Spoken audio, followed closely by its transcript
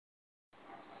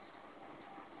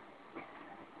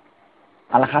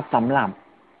เอาละครับสำหรับ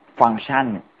ฟังก์ชัน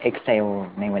Excel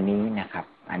ในวันนี้นะครับ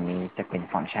อันนี้จะเป็น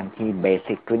ฟังก์ชันที่เบ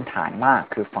สิกพื้นฐานมาก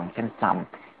คือฟังก์ชัน sum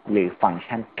หรือฟังก์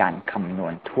ชันการคำนว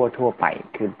ณทั่วไป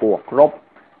คือบวกลบ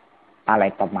อะไร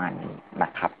ประมาณนี้น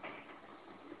ะครับ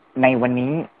ในวัน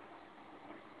นี้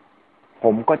ผ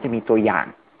มก็จะมีตัวอย่าง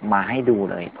มาให้ดู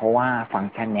เลยเพราะว่าฟัง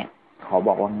ก์ชันเนี้ยขอบ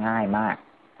อกว่าง่ายมาก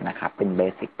นะครับเป็นเบ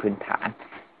สิกพื้นฐาน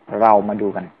เรามาดู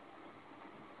กัน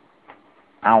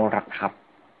เอาละครับ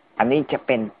อันนี้จะเ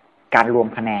ป็นการรวม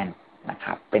คะแนนนะค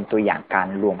รับเป็นตัวอย่างการ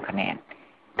รวมคะแนน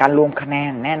การรวมคะแน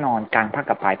นแน่นอนการภาค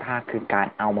กับปลายภาคคือการ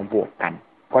เอามาบวกกัน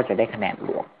ก็จะได้คะแนนร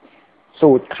วม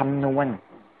สูตรคำนวณ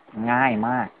ง่ายม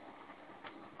าก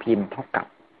พิมพ์เท่ากับ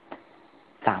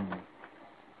sum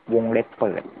วงเล็บเ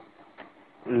ปิด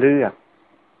เลือก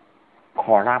ค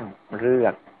อลัมน์เลือ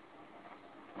ก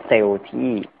เซลล์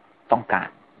ที่ต้องการ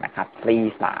นะครับ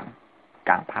C3 ก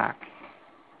ลางภาค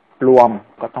รวม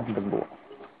ก็ต้องเป็นบวก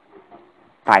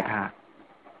ปลายภาค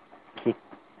คลิก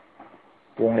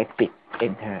วงเล็บปิด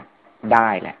Enter ได้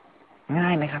แหละง่า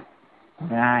ยไหมครับ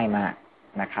ง่ายมาก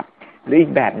นะครับหรืออี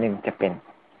กแบบหนึ่งจะเป็น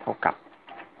เท่ากับ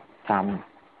sum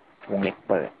วงเล็บ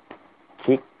เปิดค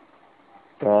ลิก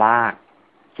ลาก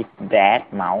คลิกแดช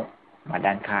เมาส์มา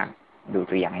ด้านข้างดู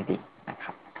ตัวอย่างให้ดีนะค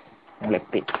รับวงเล็บ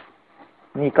ปิด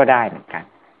นี่ก็ได้เหมือนกัน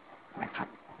นะครับ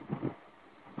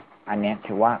อันนี้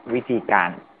ถือว่าวิธีการ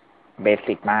เบ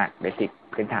สิกมากเบสิก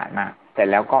พื้นฐานมากแต่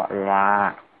แล้วก็ลา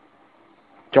ก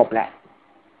จบแล้ว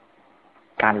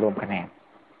การรวมคะแนน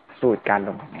สูตรการร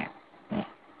วมคะแนนนี่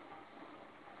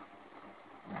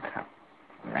นะครับ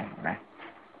เห็นไหม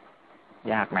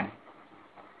ยากไหม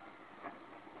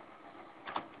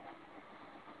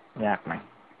ยากไหม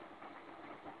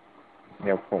เ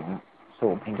ดี๋ยวผมซู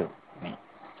มให้ดูนี่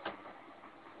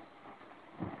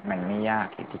มันไม่ยาก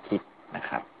อย่างที่คิดนะ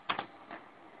ครับ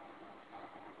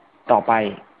ต่อไป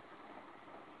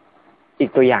อี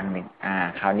กตัวอย่างหนึ่ง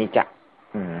คราวนี้จะ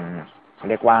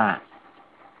เรียกว่า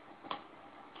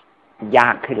ยา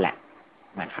กขึ้นแหละ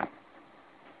นะครับ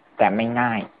แต่ไม่ง่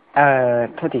าย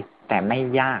โทษทีแต่ไม่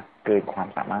ยากเกินความ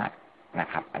สามารถนะ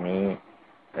ครับอันนี้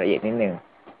ละเอียดนิดนึง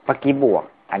เมื่อกี้บวก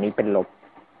อันนี้เป็นลบ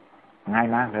ง่าย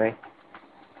มากเลย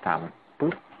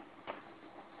ปุ๊บ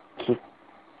คลิก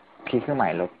เครื่องหมา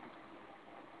ยลบ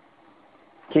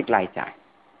คลิกรายจ่าย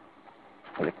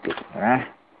เลยปิดนะ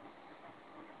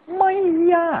ไม่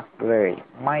ยากเลย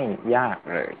ไม่ยาก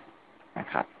เลยนะ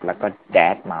ครับแล้วก็แด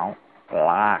ชเมาส์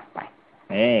ลากไป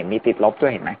นี่มีติดลบด้ว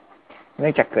ยเห็นไหมเนื่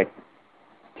องจากเกิด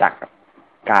จาก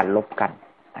การลบกัน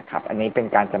นะครับอันนี้เป็น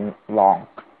การจำลอง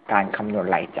การคำนวณ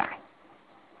รายจ่าย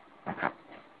นะครับ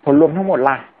ผลรวมทั้งหมด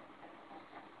ล่ะ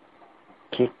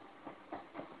คลิก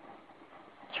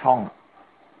ช่อง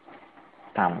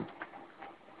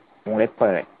วงเล็บเ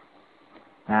ปิด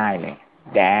ง่ายเลย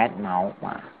แดชเมาส์ม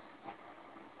า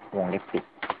วงเล็บปิด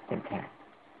เป็นแค่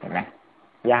เห็นไหม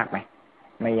ยากไหม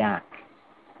ไม่ยาก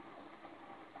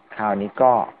คราวนี้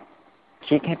ก็ค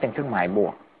ลิกให้เป็นเครื่องหมายบว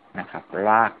กนะครับล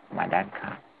ากมาด้านข้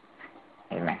าง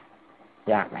เห็นไหม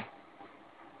ยากไหม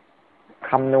ค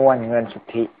ำนวณเงินสุท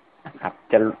ธินะครับ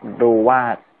จะดูว่า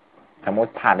สมม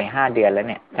ติผ่านไป5 เดือนแล้ว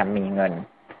เนี่ยจะมีเงิน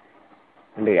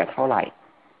เหลือเท่าไหร่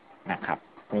นะครับ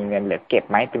มีเงินเหลือเก็บ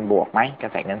ไหมเป็นบวกไหมจะ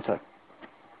ใส่เงินสด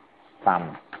ซ้ำ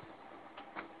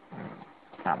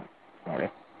วงเล็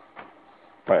บ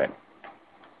เปิด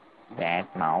แดช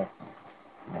เมาส์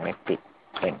วงเล็บปิด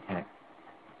เป็นเ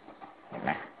ห็นไห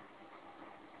ม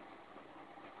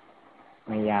ไ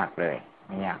ม่ยากเลยไ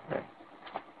ม่ยากเลย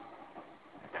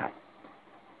นะครับ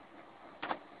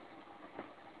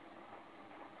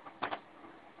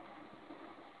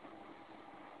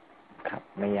ครับ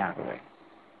ไม่ยากเลย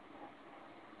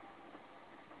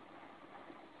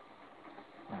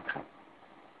นะครับ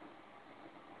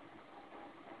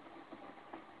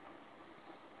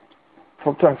ท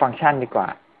บทวนฟังก์ชันดีกว่า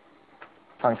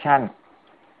ฟังก์ชัน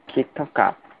คลิกเท่ากั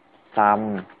บsum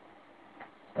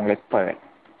วงเล็บเปิด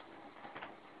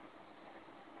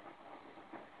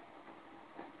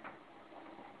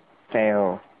เซล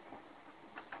ล์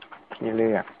ที่เ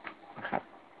ลือกนะครับ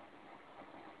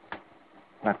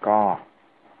แล้วก็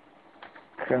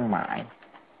เครื่องหมาย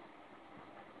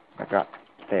แล้วก็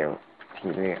เซลล์ที่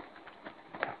เลือก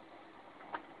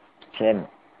เช่น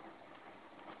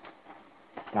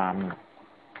sum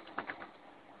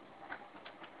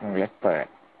วงเล็บเปิด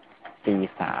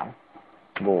C3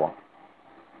 บวก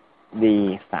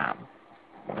D3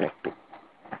 วงเล็บปิด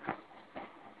นะครับ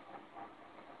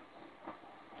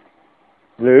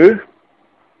หรือ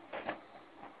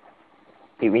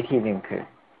อีกวิธีหนึ่งคือ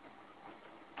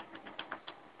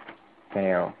เซ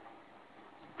ลล์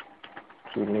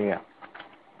ที่เลือก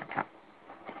นะครับ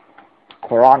โค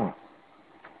ลอน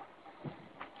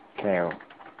เซลล์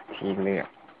ที่เลือก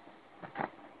นะครับ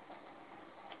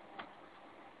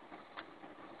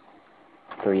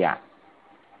ตัวอย่าง3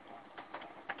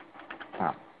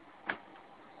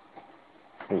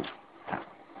 4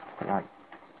 3ก็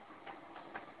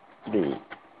ดี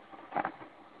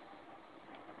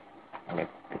เล็ก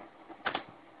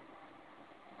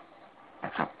น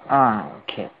ะครับโอ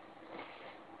เค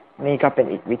นี่ก็เป็น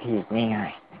อีกวิธีง่า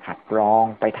ยๆนะครับลอง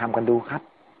ไปทำกันดูครับ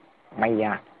ไม่ย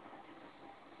าก